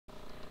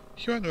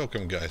Hello and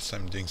welcome guys,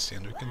 I'm DinXy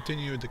and we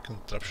continue the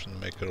Contraption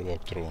Maker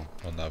walkthrough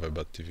on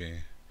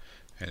TV.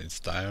 And it's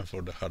time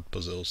for the hard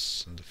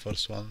puzzles. And the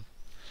first one,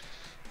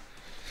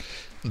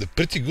 the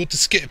pretty good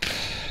escape.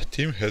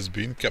 Tim has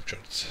been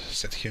captured.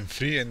 Set him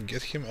free and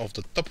get him off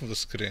the top of the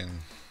screen.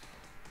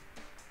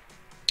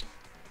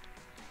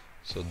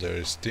 So there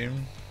is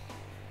Tim.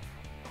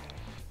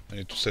 I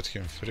need to set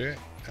him free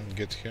and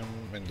get him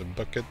in the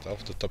bucket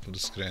off the top of the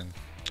screen.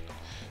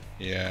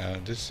 Yeah,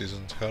 this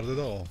isn't hard at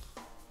all.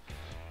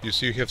 You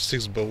see you have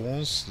 6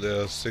 balloons,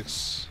 there are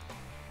 6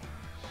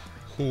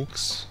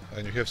 hooks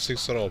and you have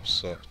 6 ropes,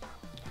 so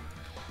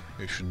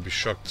you should be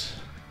shocked.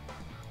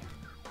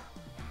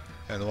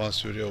 And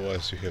once you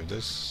realize you have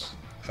this,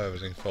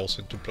 everything falls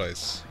into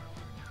place.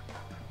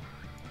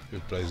 You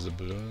place the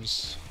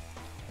balloons,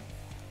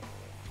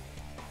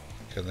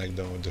 connect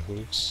them with the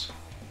hooks,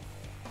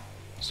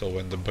 so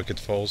when the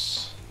bucket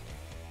falls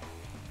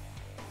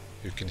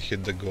you can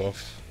hit the glove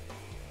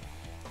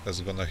that's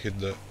gonna hit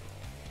the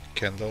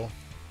candle,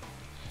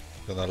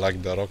 gonna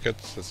light the rocket,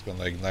 that's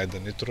gonna ignite the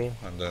nitro,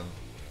 and then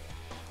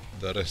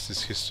the rest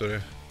is history.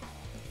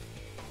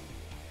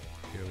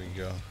 Here we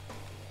go.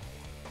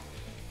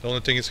 The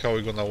only thing is how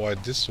we're gonna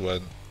light this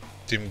when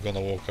Tim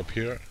gonna walk up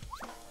here.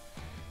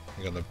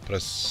 I'm gonna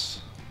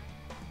press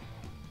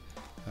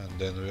and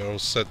then we're all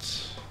set.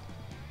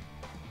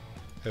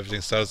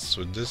 Everything starts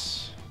with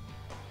this.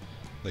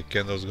 The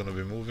candle's gonna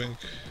be moving.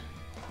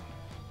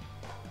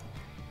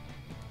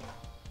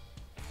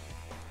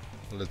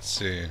 Let's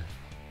see.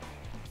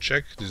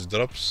 Check, this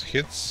drops,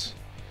 hits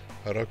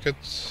a rocket,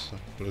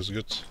 looks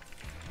good.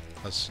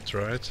 Let's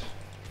try it.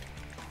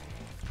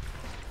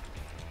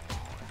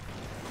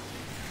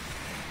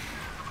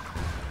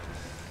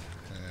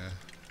 Yeah.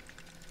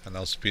 And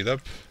now speed up,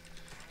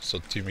 so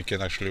Timmy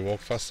can actually walk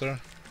faster.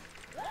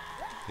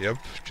 Yep,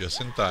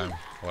 just in time.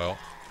 Well,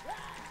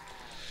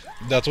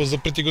 that was a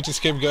pretty good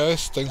escape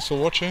guys, thanks for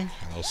watching,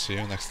 and I'll see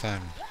you next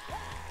time.